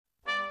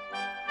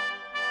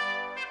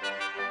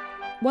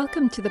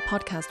Welcome to the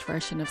podcast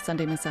version of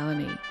Sunday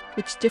Miscellany,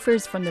 which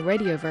differs from the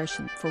radio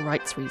version for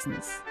rights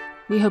reasons.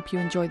 We hope you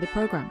enjoy the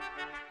programme.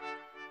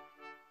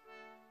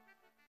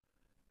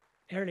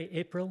 Early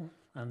April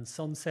and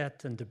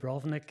sunset in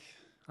Dubrovnik,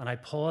 and I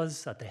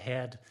pause at the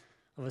head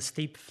of a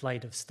steep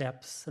flight of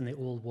steps in the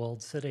old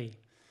walled city.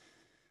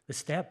 The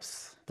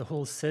steps, the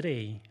whole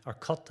city, are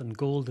cut in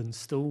golden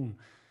stone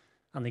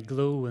and they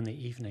glow in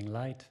the evening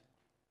light.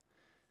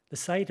 The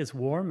sight is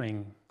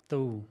warming,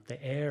 though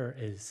the air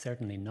is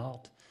certainly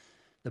not.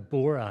 The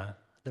Bora,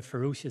 the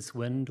ferocious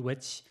wind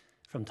which,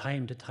 from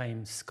time to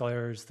time,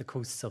 scours the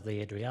coasts of the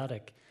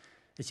Adriatic,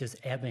 is just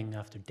ebbing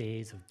after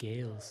days of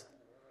gales.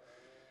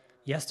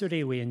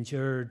 Yesterday we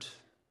endured,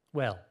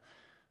 well,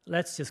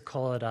 let's just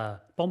call it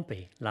a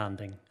bumpy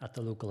landing at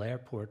the local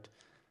airport.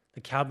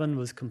 The cabin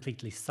was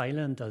completely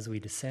silent as we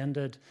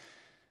descended,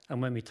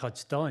 and when we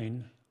touched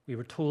down, we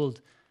were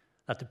told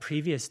that the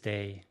previous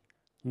day,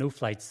 no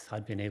flights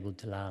had been able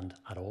to land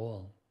at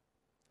all.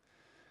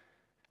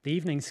 The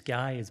evening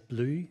sky is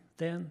blue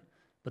then,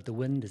 but the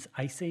wind is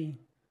icy,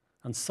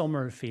 and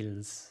summer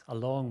feels a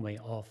long way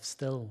off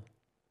still.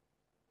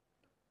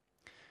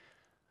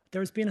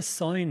 There has been a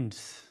sound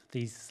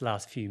these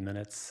last few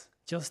minutes,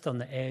 just on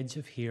the edge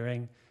of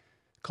hearing,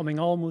 coming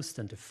almost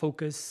into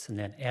focus and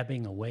then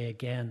ebbing away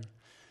again.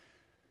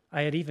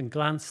 I had even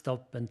glanced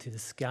up into the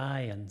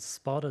sky and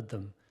spotted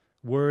them,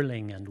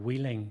 whirling and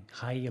wheeling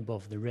high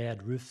above the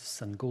red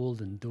roofs and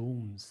golden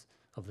domes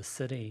of the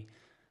city,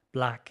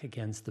 black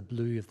against the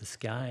blue of the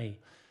sky.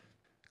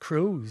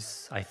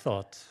 Crows, I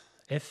thought,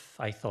 if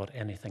I thought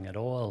anything at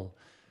all.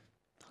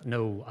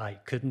 No, I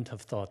couldn't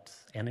have thought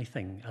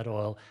anything at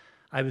all.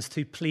 I was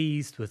too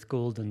pleased with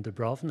golden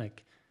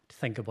Dubrovnik to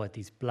think about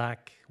these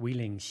black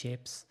wheeling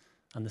shapes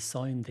and the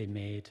sound they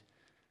made,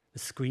 the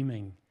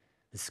screaming,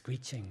 the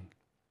screeching.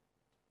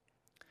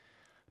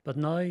 But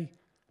now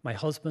my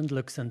husband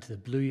looks into the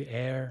blue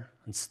air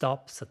and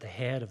stops at the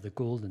head of the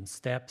golden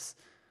steps,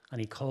 and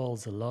he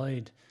calls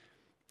aloud,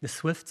 "The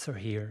Swifts are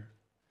here."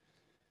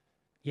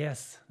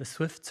 Yes, the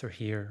Swifts are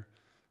here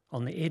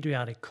on the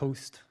Adriatic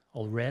coast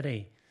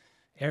already,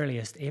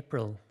 earliest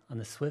April, and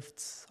the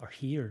Swifts are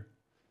here.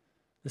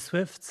 The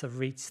Swifts have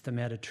reached the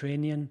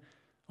Mediterranean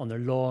on their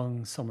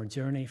long summer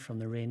journey from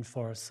the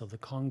rainforests of the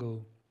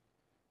Congo.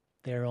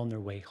 They're on their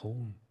way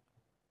home.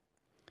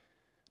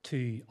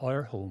 To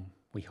our home,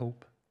 we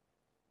hope.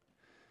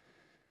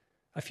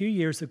 A few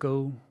years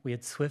ago, we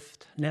had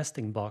swift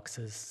nesting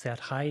boxes set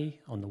high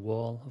on the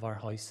wall of our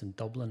house in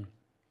Dublin.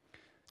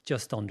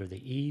 Just under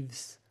the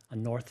eaves, a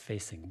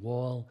north-facing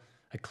wall,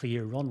 a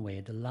clear runway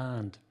to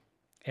land,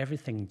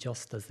 everything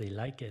just as they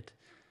like it.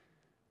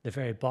 The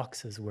very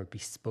boxes were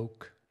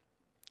bespoke,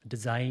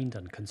 designed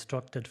and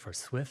constructed for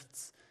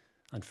swifts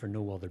and for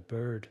no other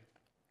bird.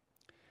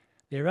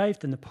 They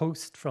arrived in the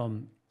post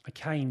from a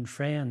kind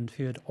friend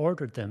who had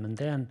ordered them and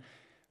then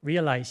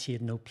realised she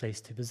had no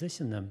place to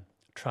position them.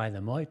 "Try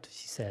them out,"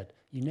 she said.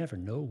 "You never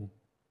know."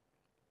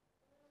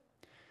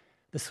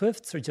 The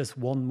swifts are just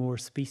one more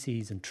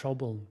species in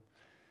trouble.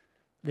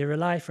 They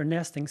rely for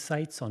nesting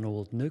sites on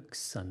old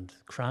nooks and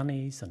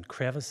crannies and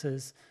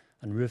crevices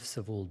and roofs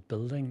of old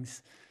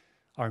buildings.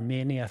 Our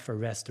mania for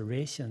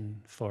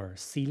restoration, for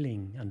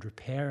sealing and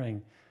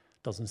repairing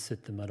doesn't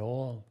suit them at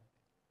all.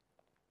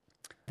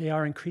 They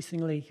are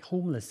increasingly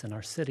homeless in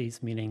our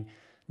cities, meaning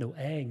no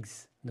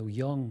eggs, no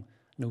young,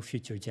 no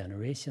future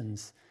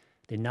generations.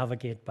 They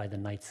navigate by the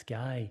night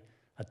sky.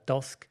 At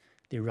dusk,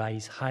 they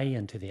rise high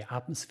into the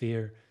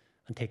atmosphere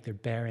and take their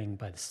bearing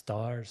by the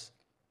stars,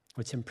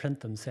 which imprint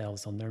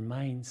themselves on their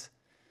minds.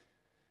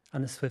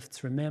 And the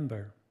swifts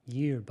remember,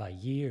 year by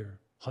year,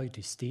 how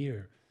to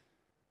steer,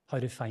 how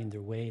to find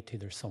their way to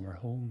their summer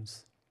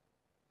homes.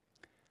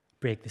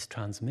 Break this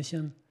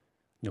transmission,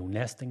 no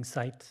nesting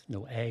site,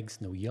 no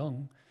eggs, no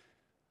young,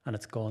 and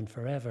it's gone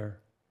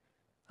forever,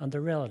 and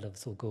their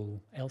relatives will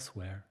go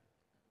elsewhere.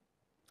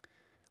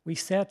 We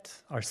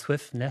set our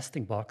swift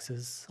nesting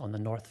boxes on the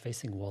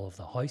north-facing wall of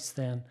the house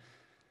then,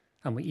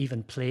 and we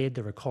even played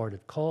the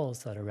recorded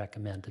calls that are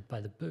recommended by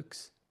the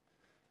books.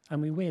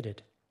 And we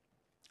waited,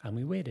 and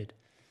we waited.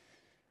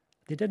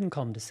 They didn't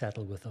come to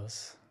settle with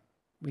us.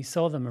 We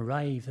saw them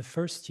arrive the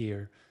first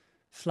year,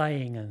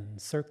 flying and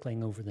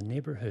circling over the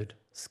neighbourhood,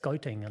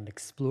 scouting and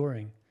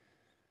exploring.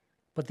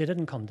 But they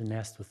didn't come to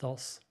nest with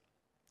us,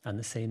 and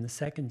the same the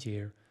second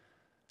year.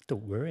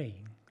 "Don't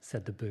worry,"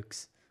 said the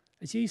books.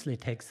 It usually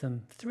takes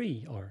them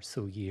 3 or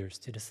so years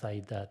to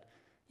decide that,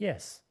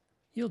 yes,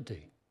 you'll do.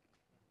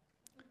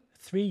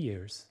 3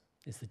 years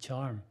is the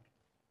charm.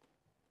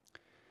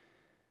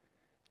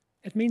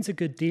 It means a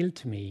good deal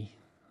to me,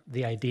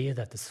 the idea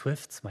that the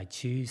swifts might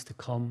choose to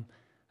come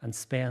and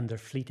spend their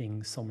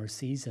fleeting summer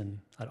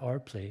season at our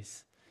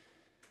place.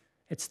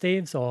 It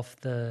staves off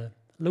the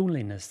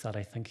loneliness that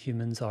I think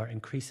humans are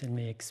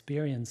increasingly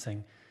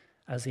experiencing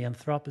as the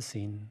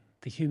Anthropocene,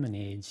 the human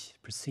age,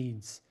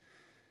 proceeds.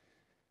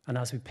 And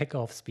as we pick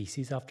off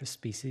species after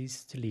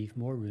species to leave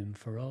more room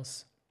for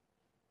us.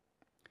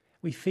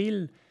 We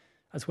feel,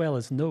 as well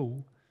as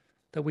know,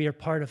 that we are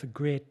part of a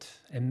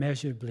great,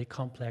 immeasurably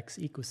complex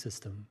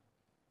ecosystem,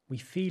 We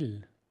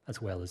feel,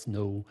 as well as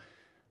know,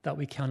 that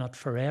we cannot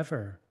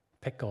forever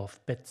pick off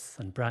bits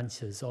and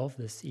branches of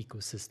this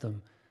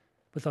ecosystem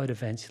without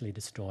eventually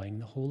destroying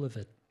the whole of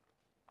it.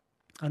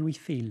 And we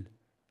feel,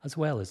 as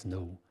well as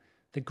know,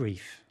 the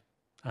grief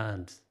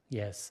and,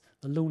 yes,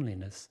 the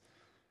loneliness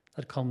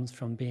that comes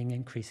from being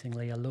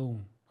increasingly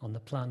alone on the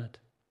planet.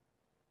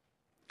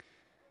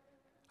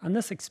 And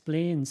this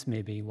explains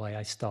maybe why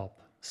I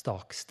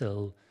stock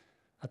still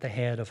at the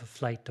head of a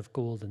flight of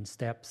golden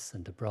steps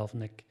in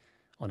Dubrovnik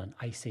on an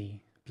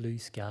icy blue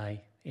sky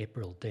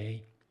April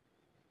day.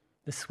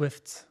 The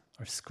swifts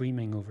are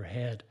screaming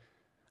overhead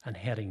and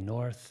heading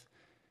north,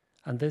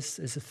 and this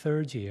is the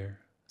third year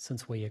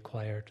since we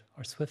acquired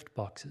our swift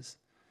boxes.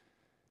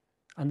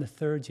 And the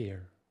third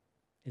year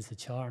is the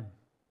charm.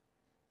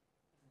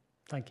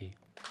 Thank you.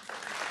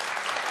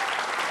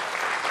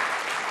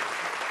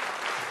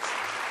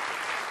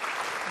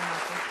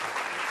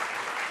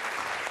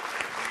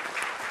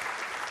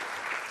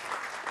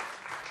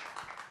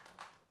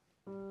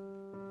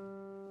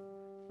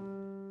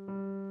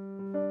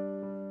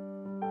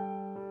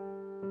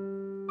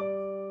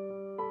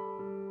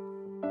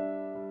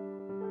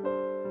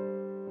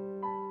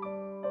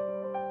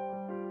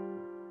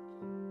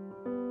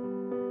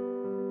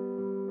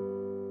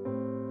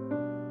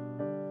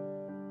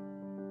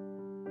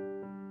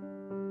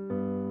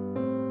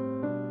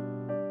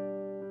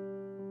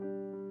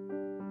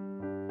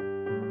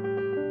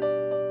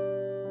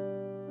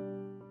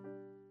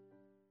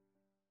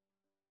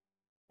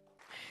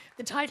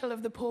 The title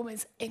of the poem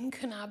is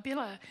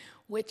Incunabula,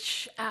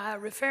 which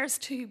refers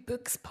to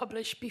books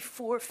published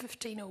before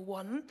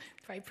 1501,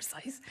 very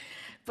precise,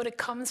 but it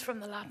comes from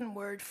the Latin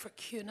word for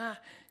cuna,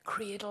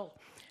 cradle.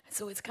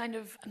 So it's kind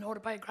of an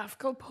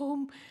autobiographical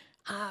poem,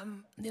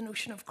 the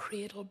notion of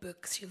cradle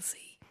books, you'll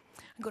see.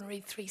 I'm going to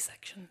read 3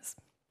 sections.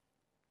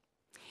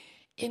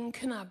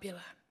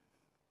 Incunabula.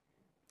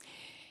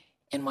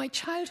 In my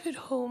childhood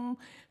home,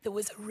 there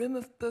was a room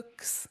of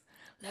books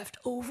left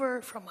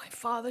over from my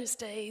father's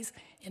days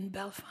in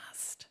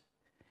Belfast.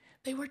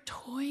 They were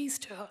toys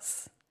to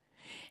us.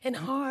 In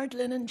hard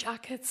linen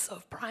jackets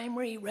of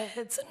primary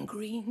reds and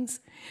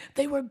greens,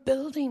 they were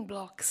building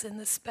blocks in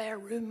the spare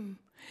room,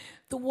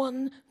 the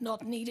one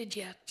not needed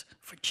yet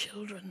for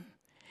children.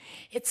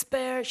 Its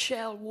bare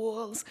shell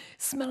walls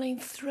smelling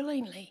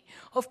thrillingly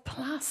of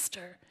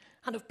plaster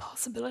and of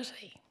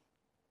possibility.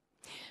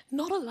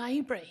 Not a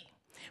library,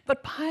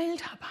 but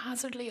piled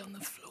haphazardly on the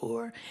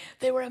floor,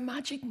 they were a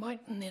magic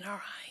mountain in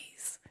our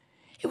eyes.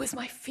 It was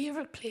my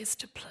favourite place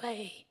to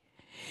play,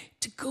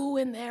 to go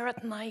in there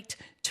at night,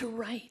 to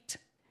write,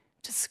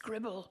 to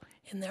scribble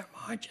in their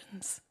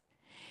margins.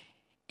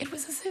 It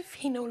was as if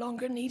he no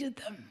longer needed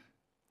them.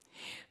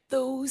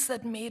 Those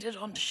that made it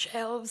onto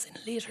shelves in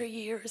later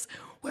years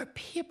were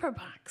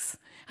paperbacks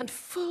and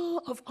full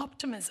of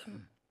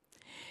optimism.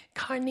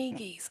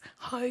 Carnegie's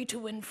How to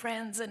Win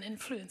Friends and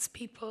Influence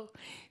People,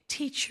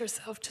 Teach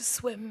Yourself to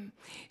Swim,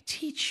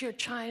 Teach Your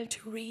Child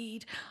to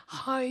Read,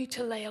 How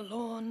to Lay a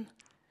Lawn.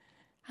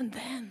 And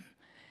then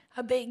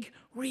a big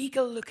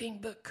regal-looking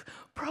book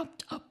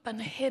propped up and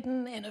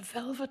hidden in a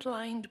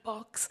velvet-lined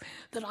box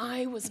that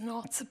I was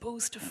not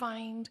supposed to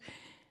find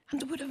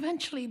and would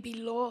eventually be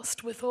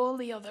lost with all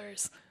the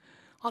others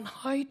on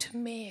how to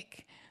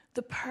make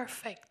the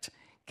perfect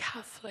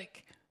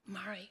Catholic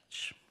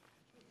marriage.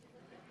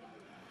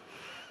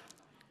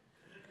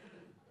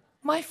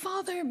 My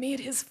father made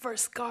his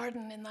first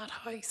garden in that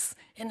house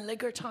in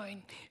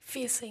Liggertown,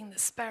 facing the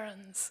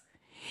Sperrins.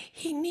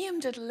 He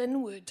named it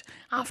Linwood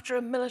after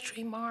a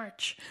military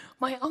march.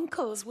 My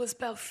uncle's was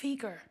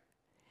Belfegar.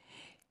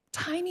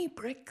 Tiny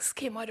bricks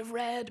came out of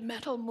red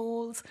metal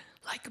molds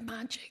like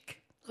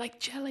magic,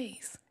 like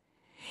jellies.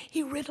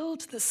 He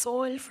riddled the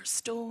soil for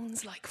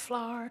stones like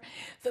flour,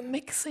 the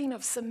mixing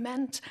of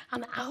cement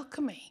and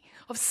alchemy,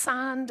 of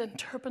sand and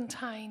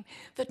turpentine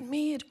that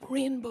made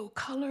rainbow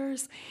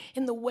colours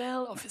in the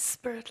well of his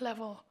spirit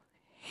level.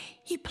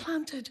 He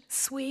planted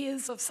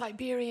swathes of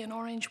Siberian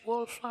orange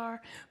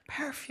wallflower,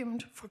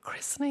 perfumed for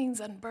christenings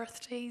and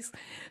birthdays,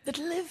 that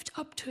lived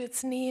up to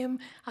its name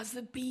as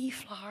the bee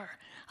flower,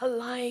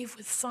 alive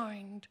with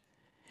sound.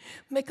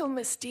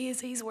 Michaelmas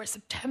daisies were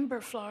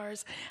September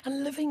flowers,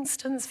 and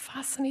Livingstons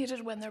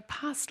fascinated when their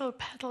pastel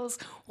petals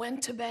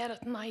went to bed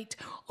at night,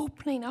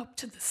 opening up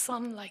to the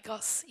sun like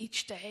us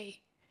each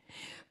day.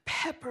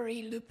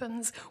 Peppery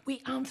lupins we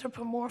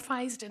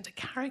anthropomorphized into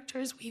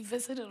characters we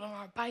visited on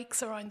our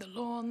bikes around the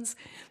lawns.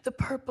 The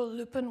purple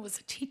lupin was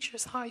a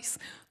teacher's house,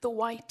 the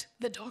white,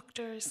 the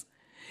doctor's.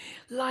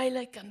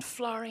 Lilac and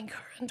flowering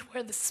currant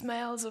were the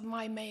smells of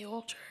my May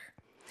altar.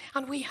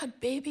 And we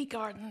had baby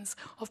gardens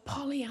of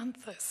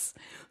polyanthus,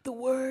 the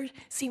word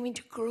seeming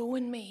to grow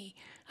in me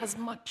as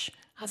much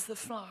as the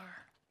flower.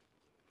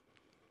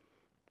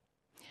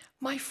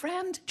 My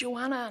friend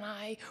Joanna and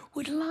I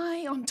would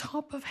lie on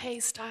top of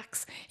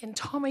haystacks in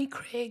Tommy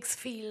Craig's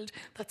field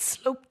that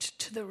sloped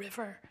to the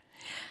river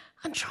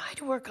and try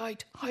to work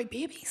out how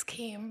babies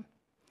came.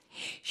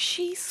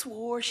 She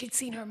swore she'd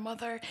seen her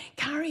mother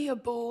carry a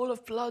bowl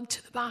of blood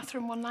to the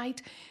bathroom one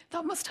night.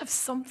 That must have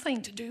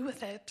something to do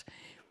with it.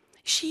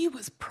 She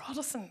was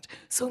Protestant,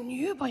 so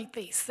knew about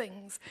these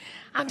things,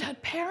 and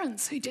had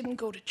parents who didn't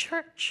go to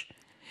church.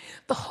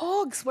 The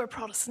Hoggs were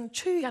Protestant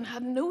too and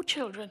had no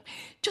children,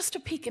 just a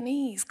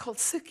Pekingese called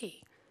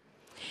Suki.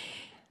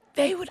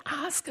 They would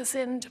ask us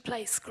in to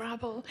play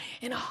Scrabble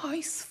in a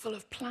house full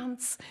of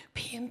plants,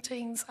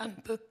 paintings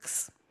and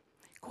books.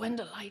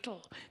 Gwenda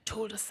Lytle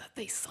told us that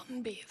they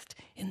sunbathed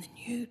in the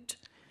nude.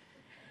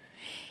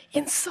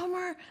 In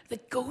summer,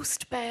 the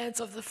ghost beds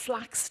of the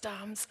flax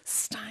dams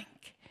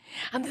stank,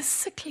 and the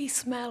sickly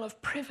smell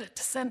of privet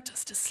sent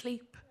us to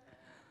sleep.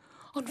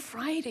 On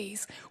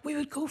Fridays, we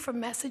would go for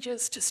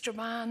messages to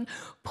Strabane,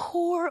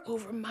 pore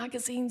over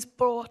magazines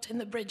bought in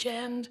the Bridge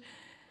End,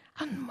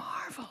 and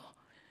marvel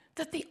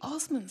that the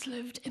Osmonds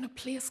lived in a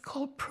place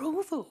called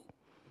Provo.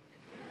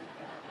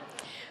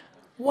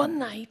 One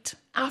night,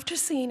 after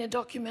seeing a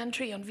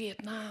documentary on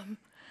Vietnam,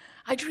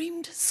 I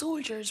dreamed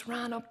soldiers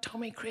ran up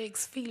Tommy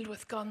Craig's field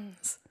with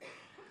guns.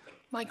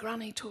 My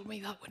granny told me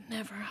that would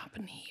never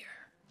happen here.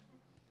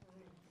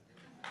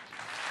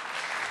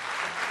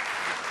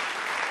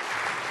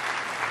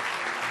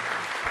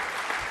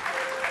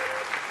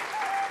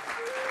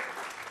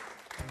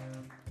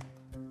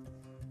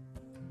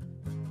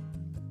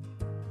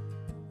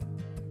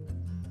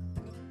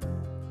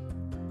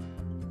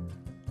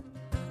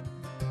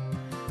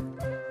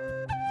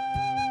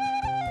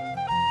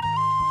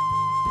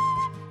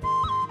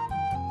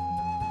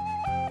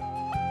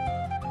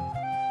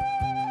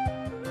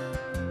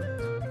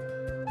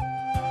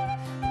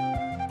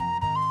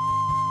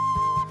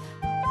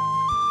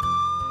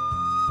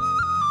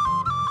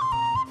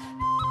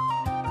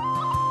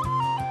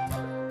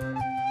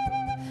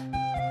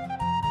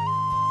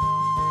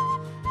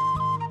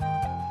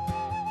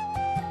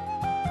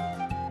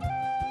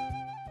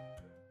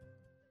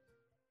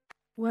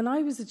 When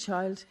I was a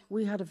child,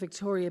 we had a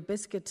Victoria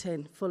biscuit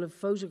tin full of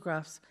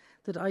photographs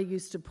that I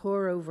used to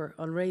pore over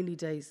on rainy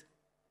days.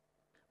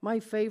 My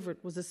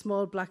favourite was a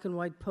small black and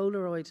white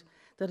Polaroid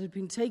that had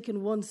been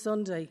taken one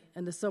Sunday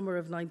in the summer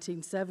of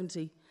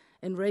 1970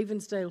 in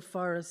Ravensdale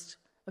Forest,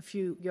 a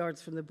few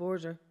yards from the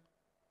border.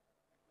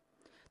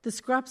 The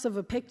scraps of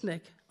a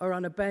picnic are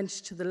on a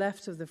bench to the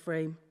left of the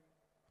frame.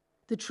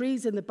 The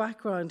trees in the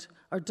background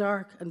are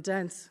dark and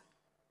dense.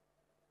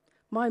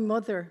 My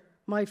mother,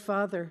 my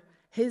father,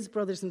 his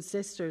brothers and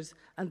sisters,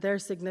 and their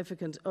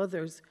significant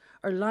others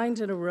are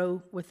lined in a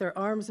row with their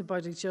arms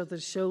about each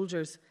other's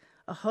shoulders,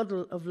 a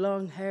huddle of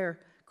long hair,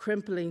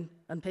 crimpling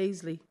and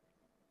paisley.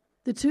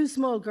 The two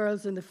small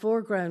girls in the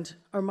foreground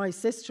are my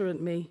sister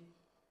and me.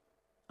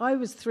 I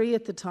was 3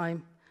 at the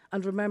time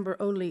and remember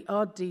only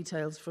odd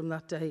details from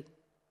that day.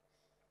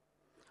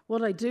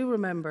 What I do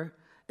remember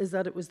is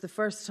that it was the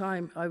first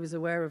time I was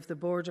aware of the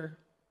border.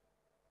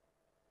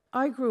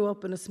 I grew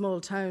up in a small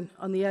town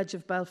on the edge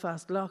of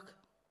Belfast Lough.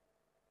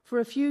 For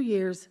a few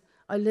years,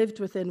 I lived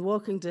within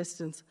walking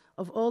distance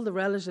of all the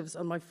relatives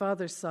on my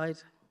father's side.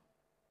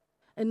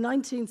 In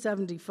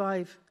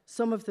 1975,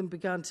 some of them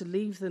began to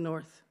leave the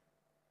north.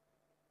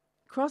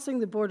 Crossing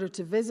the border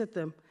to visit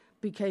them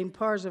became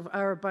part of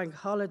our bank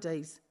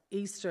holidays,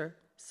 Easter,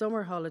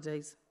 summer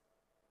holidays.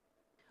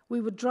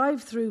 We would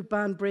drive through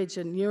Banbridge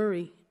and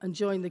Newry and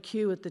join the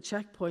queue at the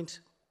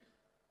checkpoint.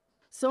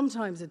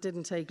 Sometimes it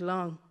didn't take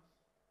long.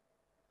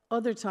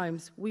 Other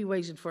times we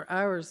waited for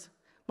hours,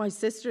 my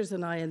sisters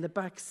and I in the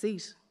back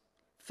seat,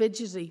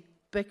 fidgety,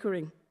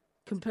 bickering,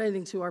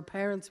 complaining to our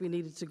parents we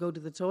needed to go to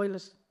the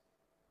toilet.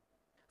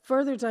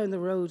 Further down the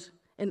road,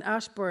 in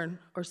Ashbourne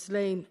or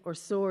Slane or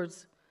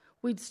Swords,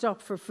 we'd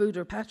stop for food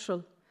or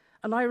petrol,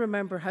 and I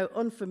remember how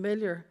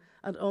unfamiliar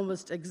and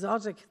almost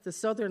exotic the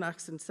southern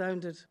accent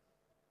sounded.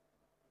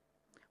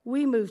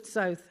 We moved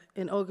south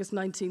in August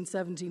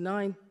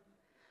 1979,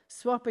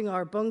 swapping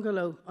our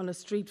bungalow on a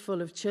street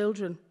full of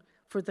children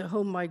for the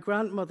home my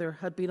grandmother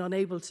had been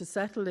unable to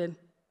settle in,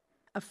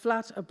 a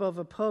flat above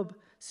a pub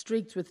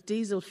streaked with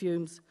diesel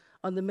fumes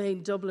on the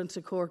main Dublin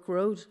to Cork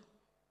road.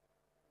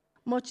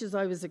 Much as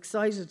I was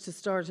excited to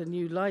start a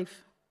new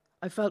life,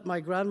 I felt my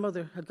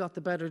grandmother had got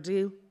the better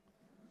deal.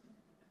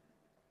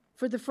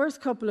 For the first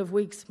couple of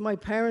weeks, my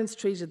parents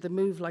treated the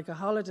move like a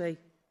holiday.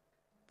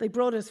 They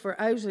brought us for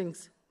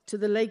outings to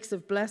the lakes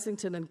of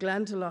Blessington and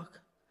Glendalough,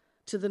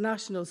 to the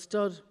National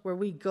Stud where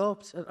we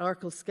gawped at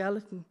Arkle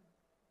Skeleton.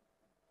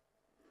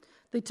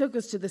 They took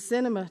us to the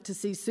cinema to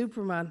see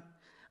Superman,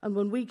 and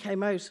when we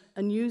came out,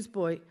 a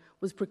newsboy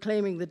was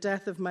proclaiming the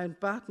death of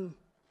Mountbatten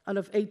and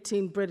of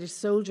 18 British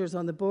soldiers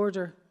on the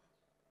border.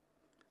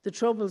 The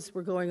Troubles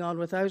were going on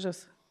without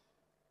us.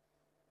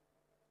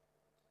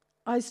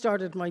 I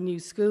started my new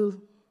school.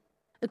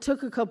 It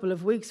took a couple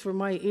of weeks for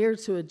my ear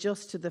to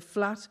adjust to the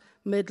flat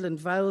Midland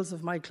vowels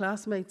of my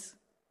classmates.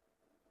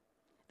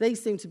 They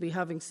seemed to be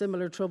having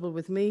similar trouble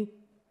with me.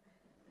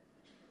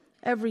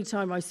 Every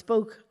time I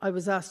spoke, I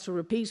was asked to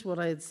repeat what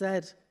I had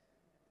said.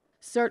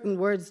 Certain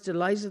words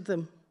delighted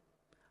them.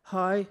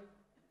 How,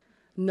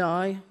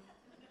 now,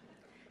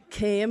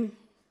 came,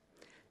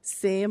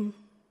 same.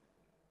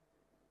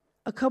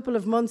 A couple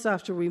of months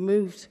after we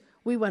moved,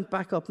 we went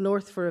back up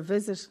north for a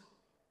visit.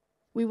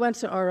 We went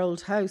to our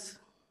old house.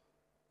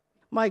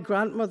 My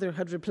grandmother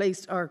had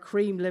replaced our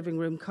cream living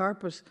room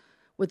carpet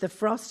with a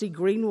frosty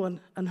green one,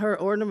 and her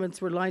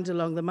ornaments were lined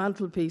along the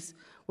mantelpiece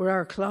where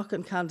our clock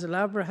and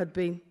candelabra had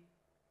been.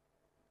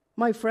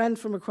 My friend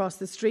from across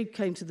the street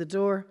came to the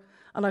door,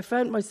 and I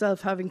found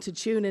myself having to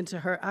tune into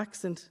her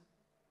accent.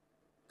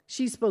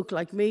 She spoke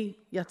like me,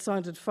 yet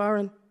sounded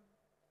foreign.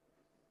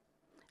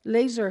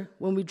 Later,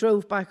 when we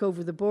drove back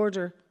over the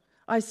border,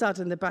 I sat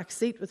in the back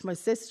seat with my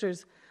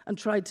sisters and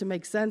tried to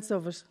make sense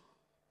of it.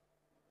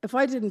 If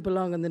I didn't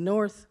belong in the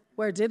north,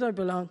 where did I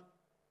belong?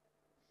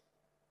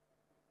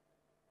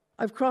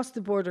 I've crossed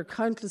the border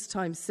countless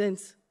times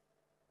since.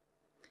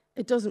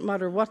 It doesn't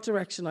matter what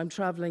direction I'm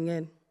travelling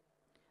in,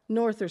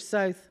 north or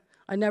south,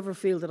 I never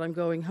feel that I'm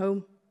going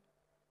home.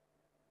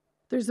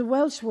 There's a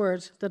Welsh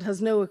word that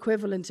has no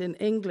equivalent in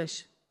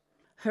English,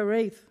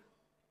 heraeth.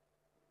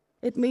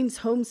 It means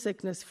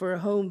homesickness for a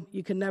home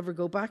you can never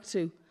go back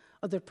to,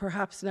 or that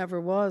perhaps never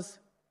was.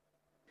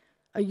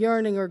 A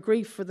yearning or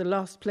grief for the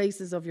lost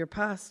places of your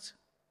past.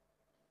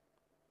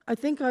 I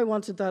think I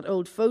wanted that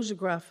old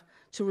photograph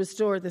to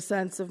restore the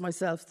sense of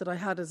myself that I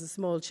had as a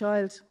small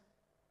child.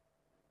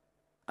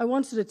 I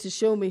wanted it to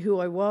show me who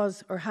I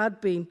was or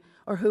had been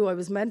or who I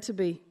was meant to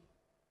be.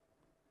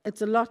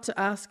 It's a lot to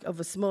ask of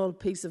a small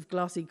piece of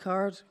glossy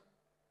card.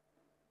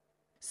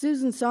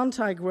 Susan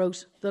Sontag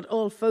wrote that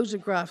all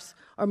photographs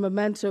are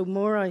memento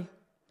mori,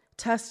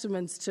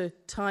 testaments to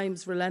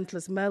time's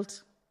relentless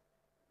melt.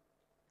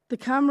 The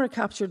camera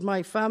captured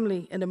my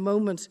family in a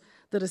moment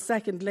that a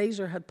second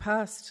later had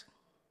passed.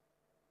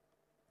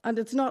 And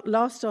it's not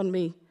lost on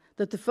me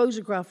that the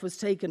photograph was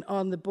taken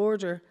on the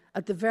border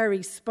at the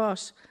very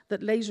spot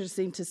that later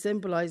seemed to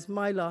symbolise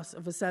my loss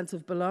of a sense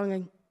of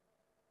belonging.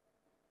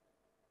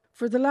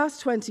 For the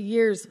last 20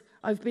 years,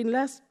 I've been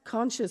less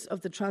conscious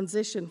of the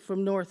transition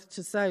from north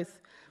to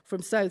south,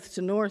 from south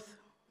to north.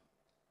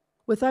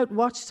 Without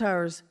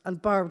watchtowers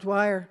and barbed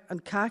wire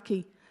and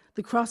khaki,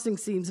 the crossing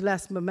seems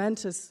less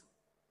momentous.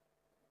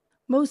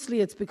 Mostly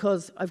it's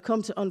because I've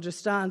come to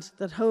understand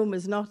that home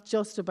is not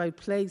just about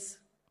place.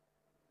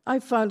 I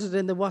found it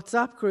in the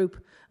WhatsApp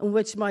group in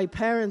which my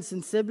parents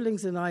and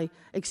siblings and I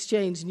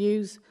exchange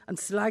news and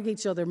slag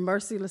each other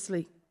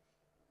mercilessly.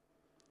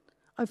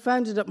 I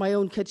found it at my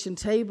own kitchen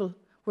table,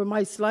 where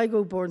my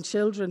Sligo-born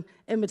children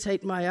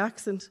imitate my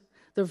accent,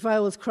 their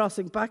vowels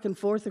crossing back and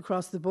forth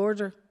across the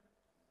border.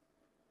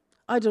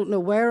 I don't know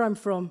where I'm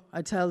from,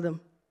 I tell them.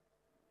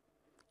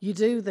 You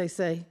do, they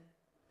say.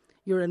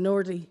 You're a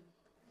Nordie.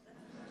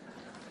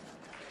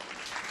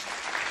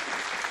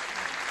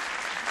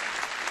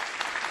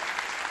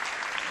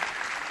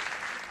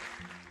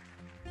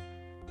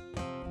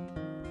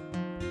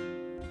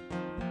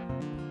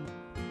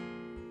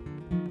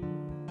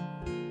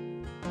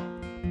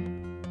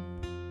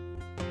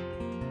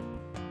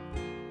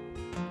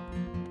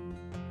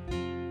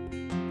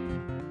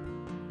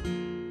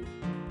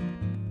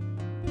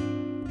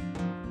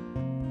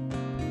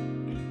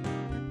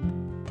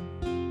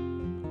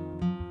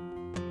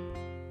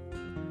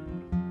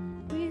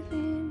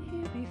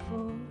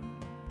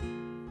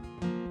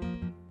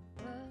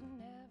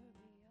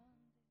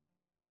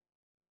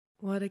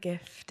 What a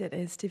gift it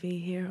is to be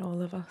here,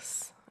 all of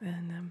us,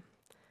 and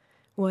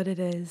what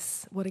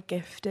a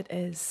gift it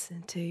is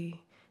to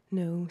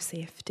know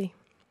safety.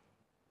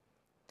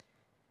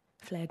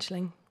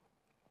 Fledgling.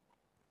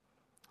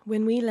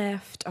 When we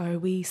left our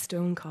wee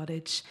stone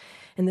cottage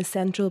in the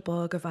central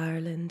bog of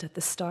Ireland at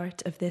the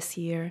start of this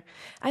year,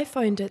 I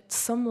found it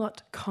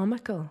somewhat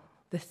comical,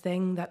 the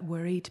thing that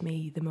worried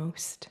me the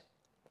most.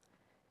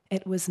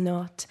 It was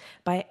not,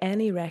 by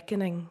any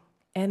reckoning,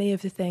 any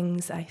of the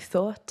things I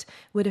thought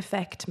would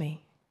affect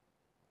me.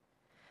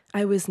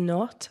 I was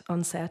not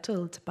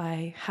unsettled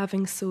by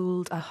having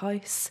sold a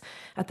house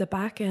at the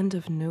back end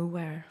of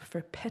nowhere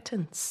for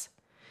pittance,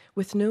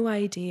 with no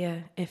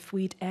idea if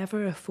we'd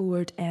ever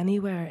afford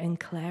anywhere in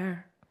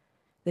Clare,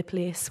 the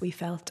place we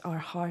felt our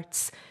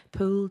hearts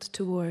pulled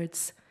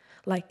towards,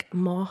 like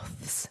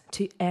moths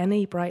to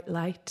any bright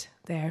light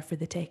there for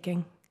the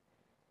taking.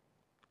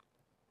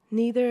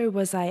 Neither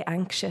was I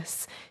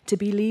anxious to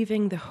be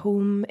leaving the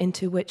home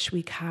into which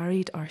we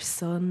carried our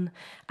son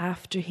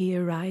after he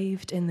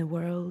arrived in the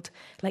world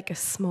like a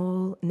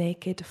small,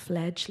 naked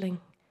fledgling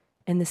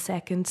in the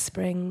second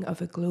spring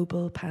of a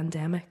global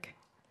pandemic.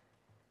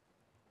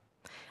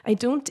 I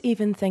don't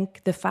even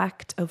think the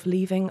fact of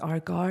leaving our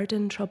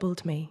garden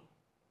troubled me.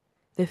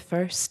 The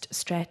first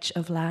stretch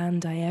of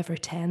land I ever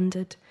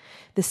tended,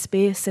 the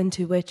space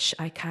into which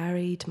I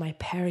carried my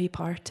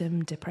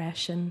peripartum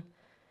depression,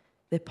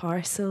 the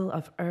parcel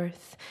of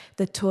earth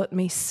that taught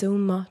me so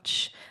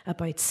much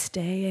about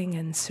staying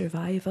and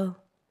survival,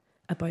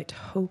 about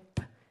hope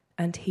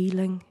and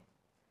healing.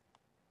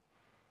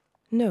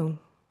 No,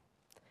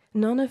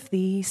 none of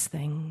these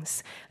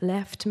things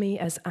left me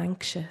as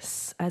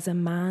anxious as a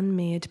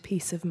man-made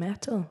piece of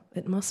metal,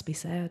 it must be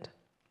said.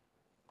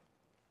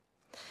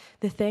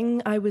 The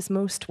thing I was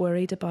most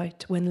worried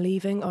about when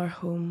leaving our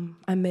home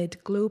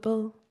amid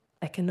global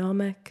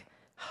economic,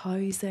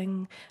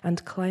 housing,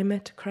 and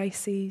climate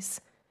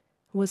crises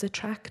was a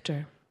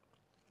tractor.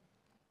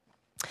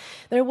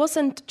 There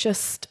wasn't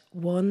just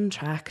one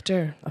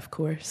tractor, of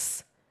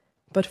course,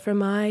 but for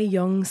my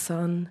young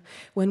son,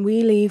 when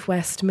we leave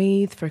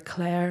Westmeath for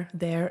Clare,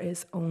 there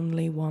is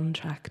only one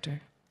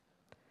tractor.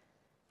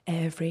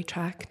 Every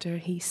tractor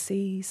he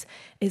sees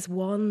is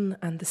one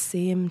and the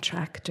same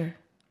tractor.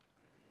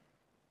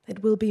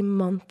 It will be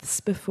months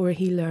before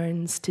he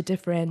learns to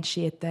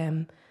differentiate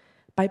them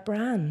by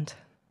brand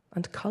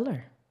and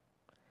colour,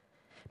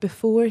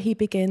 before he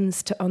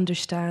begins to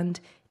understand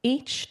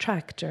each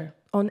tractor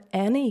on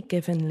any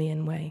given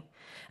laneway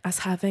as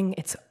having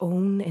its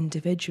own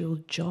individual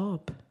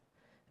job,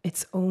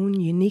 its own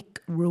unique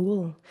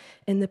role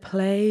in the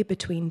play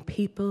between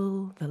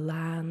people, the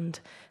land,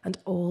 and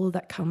all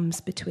that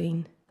comes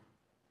between.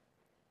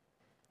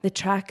 The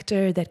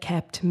tractor that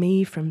kept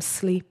me from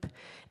sleep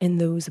in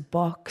those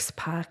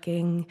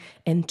box-packing,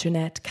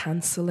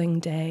 internet-cancelling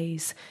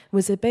days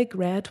was a big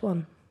red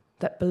one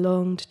that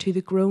belonged to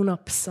the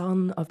grown-up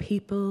son of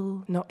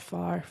people not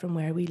far from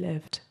where we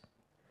lived.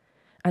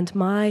 And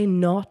my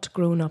not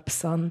grown-up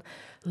son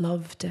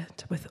loved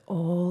it with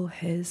all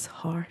his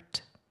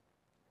heart.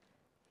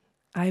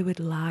 I would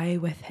lie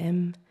with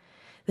him,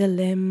 the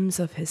limbs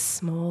of his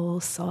small,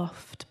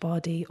 soft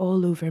body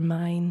all over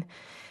mine,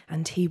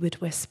 and he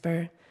would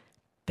whisper,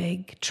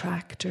 "Big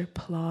tractor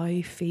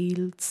plough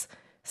fields,"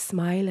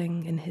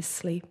 smiling in his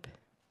sleep.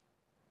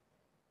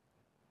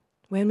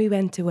 When we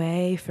went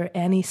away for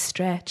any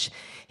stretch,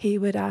 he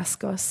would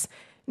ask us,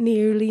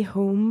 "Nearly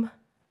home?"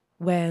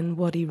 when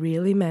what he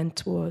really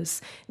meant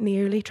was,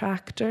 "Nearly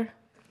tractor?"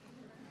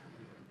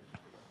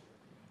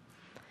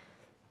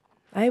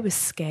 I was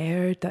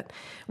scared that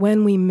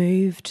when we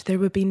moved, there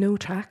would be no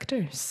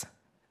tractors,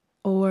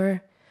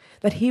 or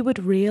that he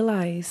would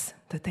realise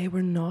that they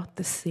were not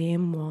the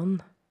same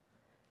one,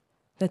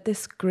 that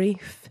this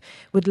grief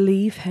would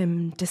leave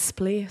him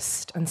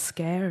displaced and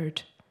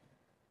scared,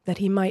 that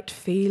he might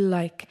feel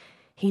like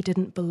he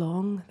didn't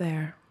belong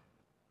there.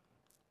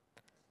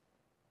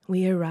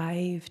 We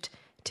arrived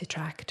to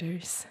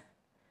tractors,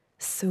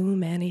 so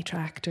many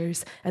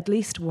tractors, at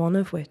least one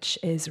of which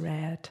is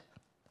red.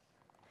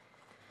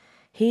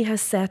 He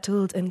has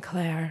settled in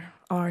Clare,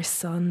 our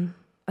son,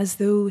 as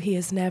though he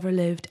has never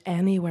lived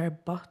anywhere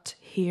but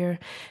here,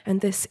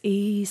 and this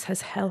ease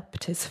has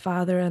helped his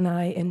father and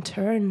I in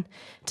turn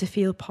to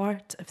feel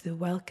part of the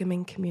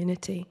welcoming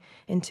community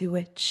into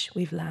which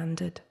we've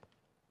landed.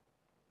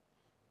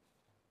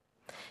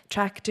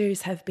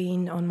 Tractors have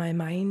been on my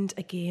mind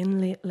again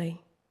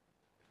lately.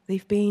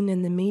 They've been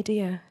in the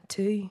media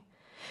too,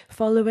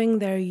 following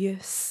their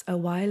use a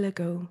while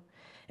ago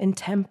in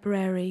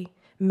temporary,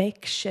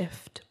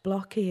 makeshift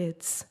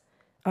blockades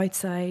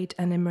outside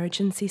an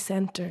emergency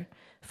centre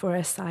for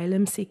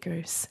asylum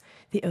seekers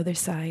the other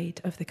side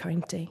of the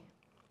county.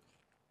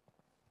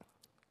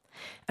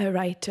 A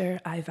writer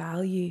I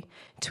value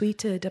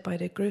tweeted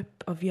about a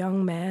group of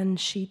young men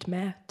she'd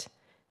met,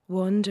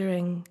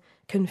 wandering,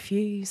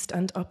 confused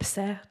and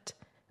upset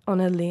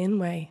on a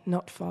laneway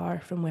not far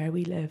from where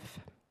we live.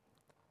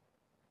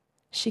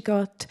 She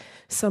got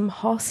some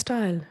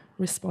hostile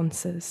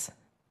responses.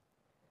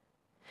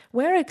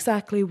 Where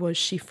exactly was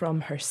she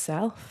from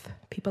herself?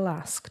 People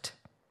asked.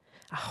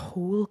 A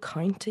whole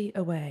county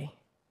away.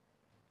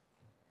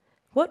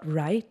 What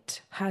right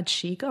had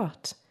she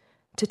got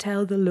to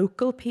tell the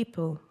local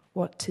people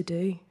what to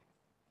do?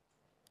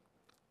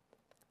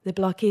 The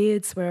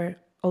blockades were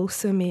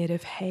also made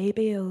of hay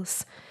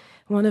bales,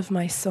 one of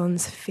my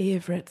son's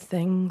favourite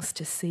things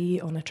to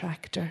see on a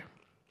tractor.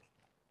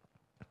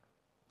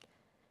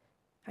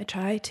 I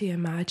try to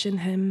imagine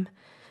him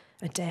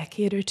a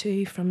decade or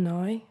two from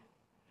now,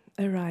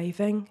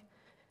 arriving,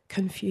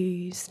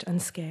 confused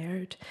and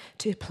scared,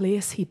 to a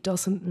place he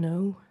doesn't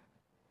know,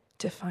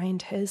 to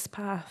find his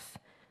path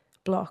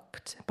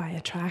blocked by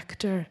a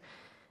tractor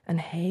and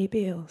hay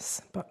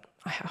bales, but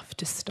I have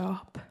to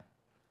stop.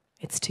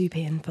 It's too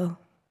painful.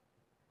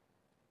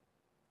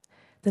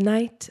 The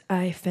night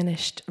I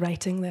finished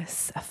writing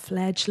this, a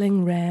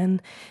fledgling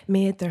wren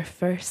made their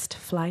first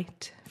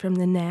flight from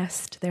the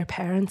nest their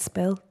parents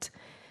built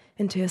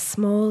into a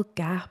small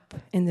gap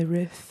in the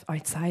roof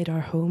outside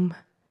our home.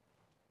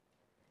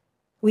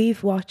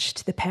 We've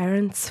watched the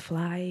parents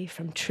fly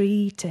from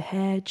tree to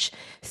hedge,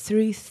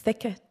 through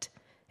thicket,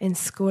 in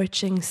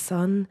scorching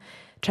sun,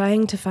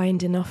 trying to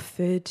find enough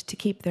food to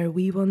keep their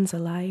wee ones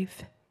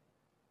alive.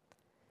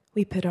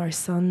 We put our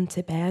son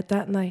to bed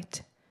that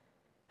night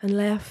and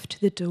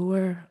left the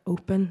door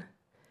open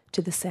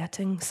to the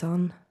setting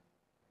sun.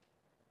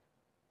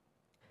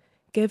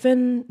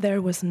 Given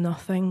there was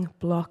nothing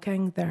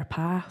blocking their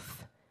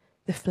path,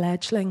 the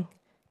fledgling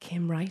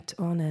came right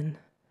on in.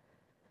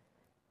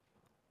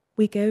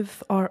 We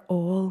give our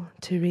all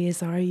to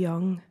raise our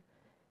young,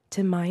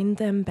 to mind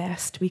them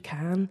best we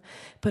can,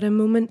 but a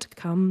moment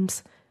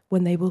comes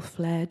when they will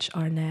fledge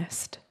our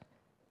nest.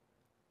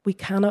 We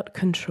cannot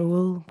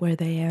control where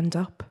they end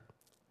up.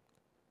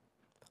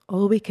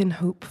 All we can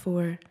hope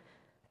for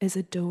is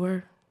a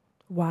door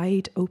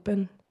wide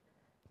open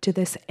to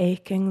this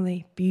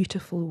achingly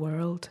beautiful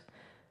world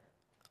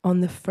on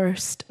the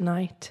first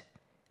night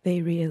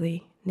they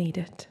really need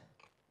it.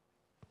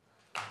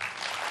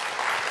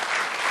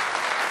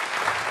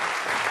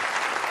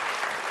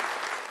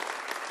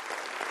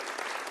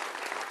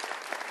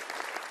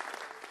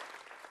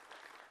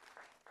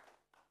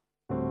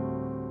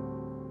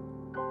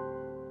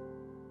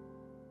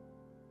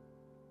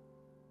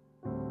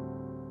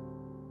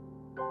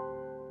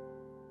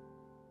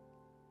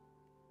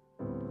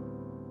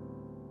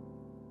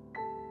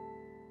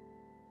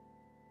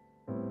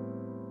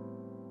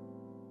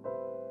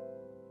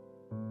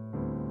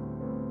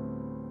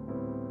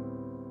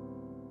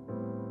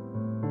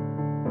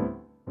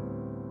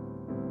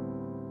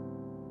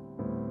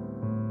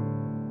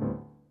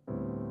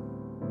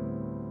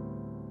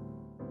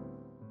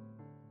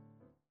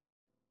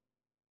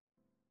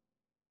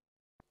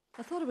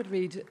 I thought I would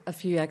read a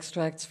few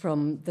extracts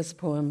from this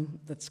poem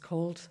that's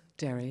called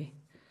Derry,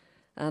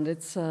 and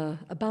it's a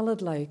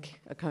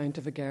ballad-like account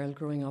of a girl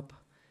growing up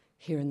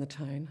here in the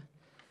town.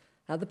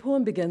 The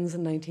poem begins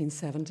in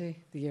 1970,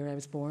 the year I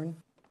was born.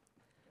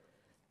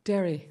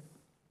 Derry.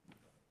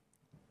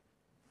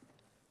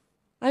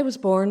 I was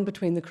born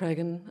between the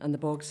Cregan and the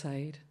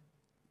Bogside,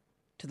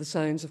 to the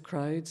sounds of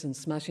crowds and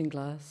smashing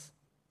glass,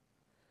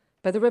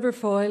 by the River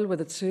Foyle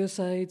with its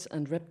suicides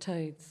and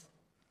riptides.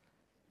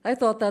 I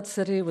thought that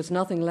city was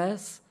nothing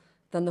less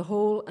than the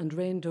whole and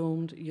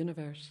rain-domed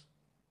universe.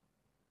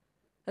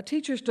 A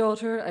teacher's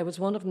daughter, I was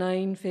one of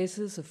 9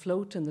 faces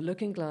afloat in the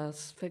looking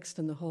glass fixed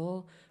in the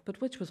hall,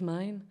 but which was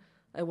mine,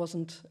 I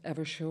wasn't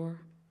ever sure.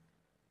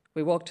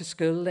 We walked to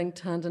school linked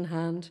hand in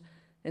hand,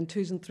 in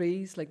 2s and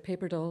 3s like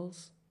paper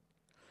dolls.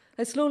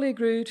 I slowly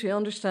grew to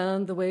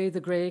understand the way the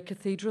grey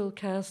cathedral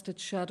cast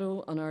its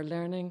shadow on our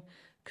learning,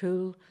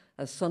 cool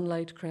as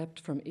sunlight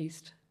crept from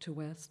east to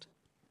west.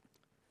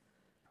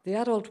 The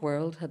adult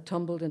world had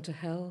tumbled into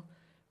hell,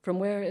 from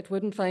where it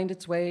wouldn't find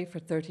its way for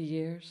 30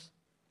 years.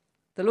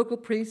 The local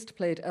priest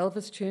played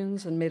Elvis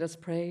tunes and made us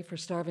pray for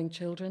starving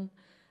children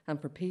and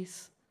for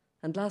peace,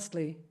 and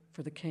lastly,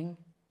 for the king.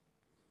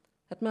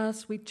 At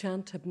Mass, we'd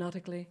chant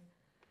hypnotically,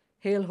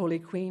 "Hail, Holy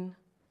Queen,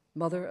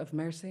 Mother of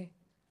Mercy,"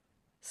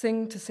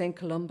 sing to St.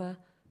 Columba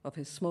of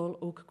his small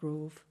oak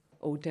grove,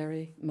 O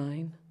Derry,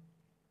 mine.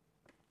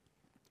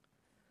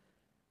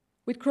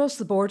 We'd cross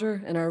the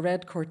border in our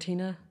red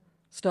Cortina,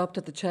 stopped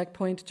at the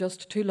checkpoint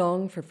just too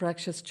long for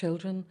fractious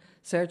children,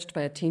 searched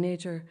by a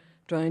teenager,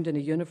 drowned in a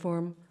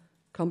uniform,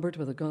 cumbered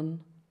with a gun,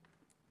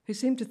 who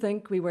seemed to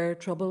think we were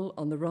trouble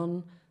on the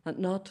run and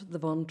not the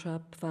Von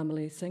Trapp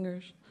family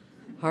singers,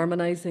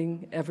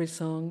 harmonising every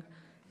song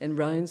in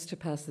rounds to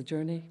pass the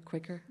journey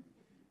quicker.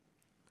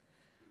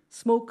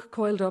 Smoke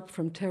coiled up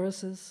from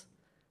terraces,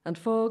 and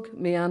fog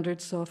meandered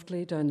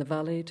softly down the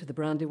valley to the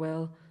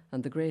Brandywell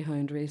and the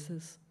greyhound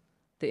races,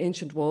 the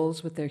ancient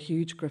walls with their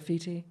huge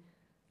graffiti,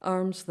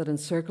 arms that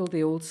encircled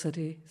the old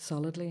city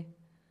solidly.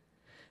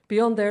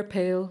 Beyond their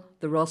pale,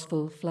 the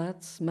Rossville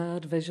Flats,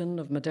 mad vision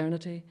of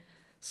modernity,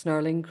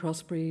 snarling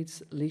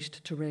crossbreeds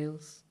leashed to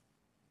rails.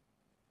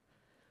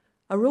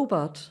 A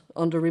robot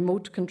under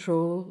remote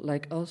control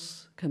like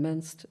us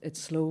commenced its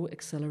slow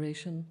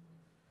acceleration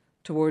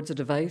towards a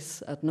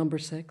device at number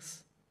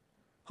 6,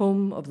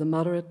 home of the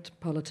moderate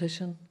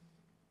politician.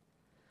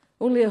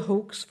 Only a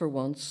hoax for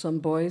once some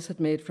boys had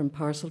made from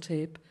parcel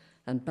tape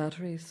and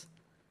batteries,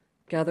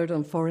 gathered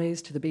on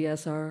forays to the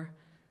BSR,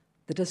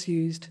 the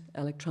disused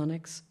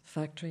electronics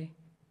factory.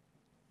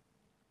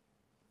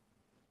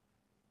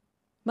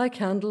 My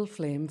candle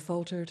flame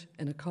faltered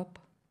in a cup.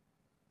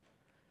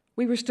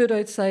 We were stood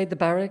outside the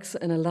barracks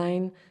in a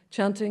line,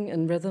 chanting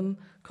in rhythm,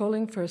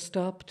 calling for a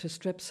stop to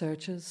strip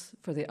searches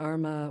for the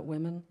Armagh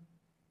women.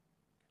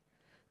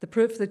 The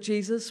proof that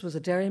Jesus was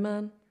a Derry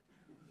man,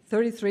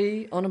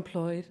 33,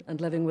 unemployed and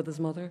living with his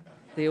mother,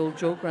 the old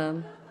joke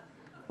ran.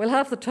 While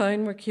half the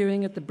town were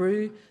queuing at the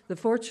brew, the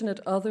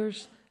fortunate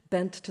others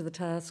bent to the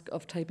task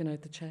of typing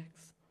out the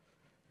checks.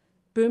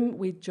 Boom,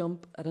 we'd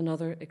jump at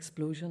another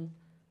explosion,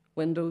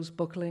 windows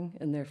buckling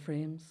in their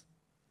frames.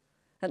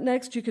 And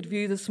next you could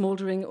view the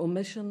smouldering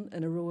omission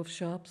in a row of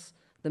shops,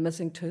 the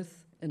missing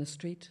tooth in a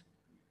street.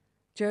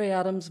 Jerry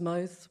Adams'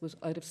 mouth was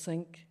out of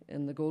sync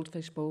in the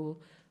goldfish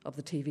bowl of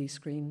the TV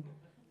screen,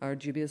 our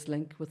dubious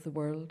link with the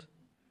world.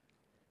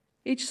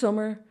 Each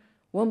summer,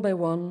 one by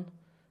one,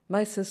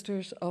 my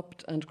sisters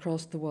upped and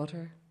crossed the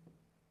water,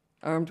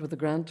 armed with a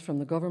grant from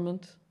the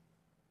government,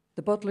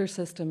 the butler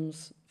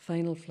system's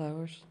final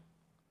flowers,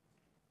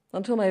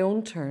 until my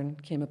own turn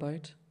came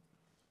about.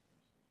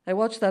 I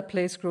watched that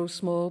place grow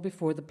small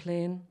before the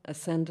plane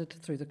ascended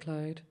through the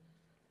cloud,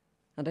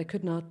 and I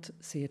could not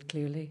see it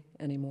clearly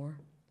anymore.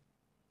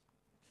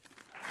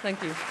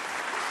 Thank you.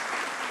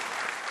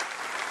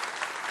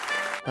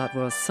 That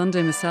was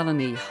Sunday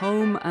Miscellany,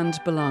 Home and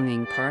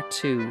Belonging, Part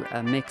 2,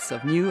 a mix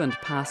of new and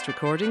past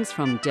recordings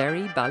from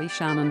Derry,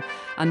 Ballyshannon,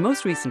 and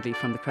most recently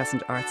from the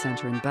Crescent Arts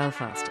Centre in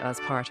Belfast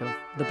as part of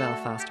the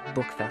Belfast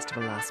Book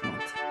Festival last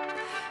month.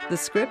 The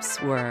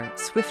scripts were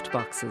Swift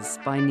Boxes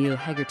by Neil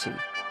Hegarty,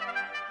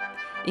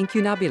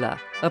 Incunabula,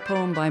 a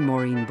poem by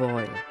Maureen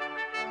Boyle,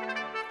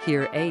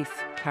 Hear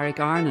Eighth, Carrick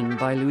Arnon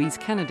by Louise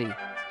Kennedy.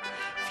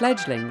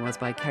 Fledgling was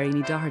by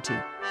Kerri Doherty.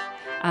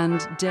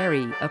 And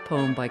Derry, a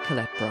poem by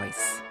Colette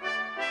Bryce.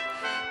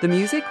 The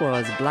music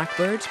was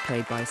Blackbird,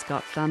 played by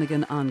Scott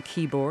Flanagan on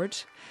keyboard.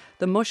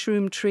 The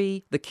Mushroom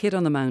Tree, The Kid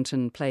on the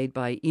Mountain, played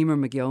by Emer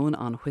McGeown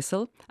on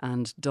whistle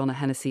and Donna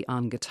Hennessy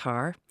on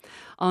guitar.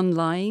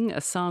 Unlying,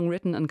 a song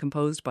written and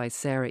composed by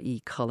Sarah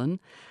E. Cullen.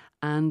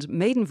 And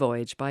Maiden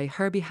Voyage by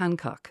Herbie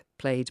Hancock,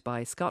 played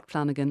by Scott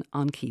Flanagan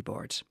on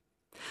keyboard.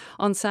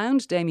 On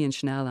sound, Damien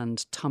Schnell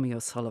and Tommy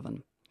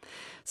O'Sullivan.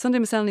 Sunday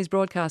Miscellany's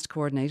broadcast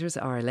coordinators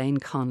are Elaine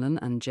Conlon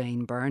and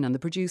Jane Byrne, and the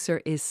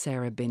producer is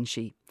Sarah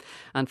Binchy.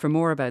 And for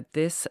more about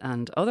this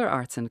and other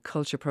arts and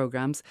culture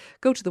programmes,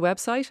 go to the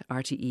website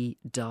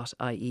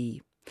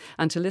rte.ie.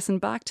 And to listen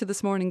back to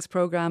this morning's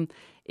programme,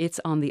 it's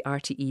on the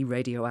RTE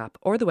radio app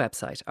or the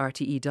website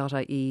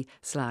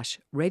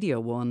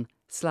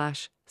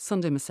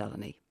rte.ie/radio1/Sunday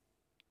Miscellany.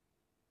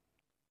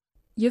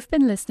 You've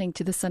been listening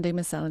to the Sunday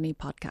Miscellany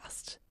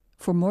podcast.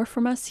 For more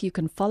from us, you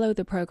can follow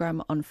the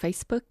programme on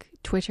Facebook,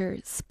 Twitter,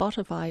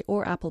 Spotify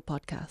or Apple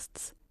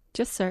Podcasts.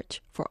 Just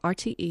search for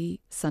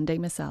RTE Sunday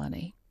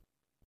Miscellany.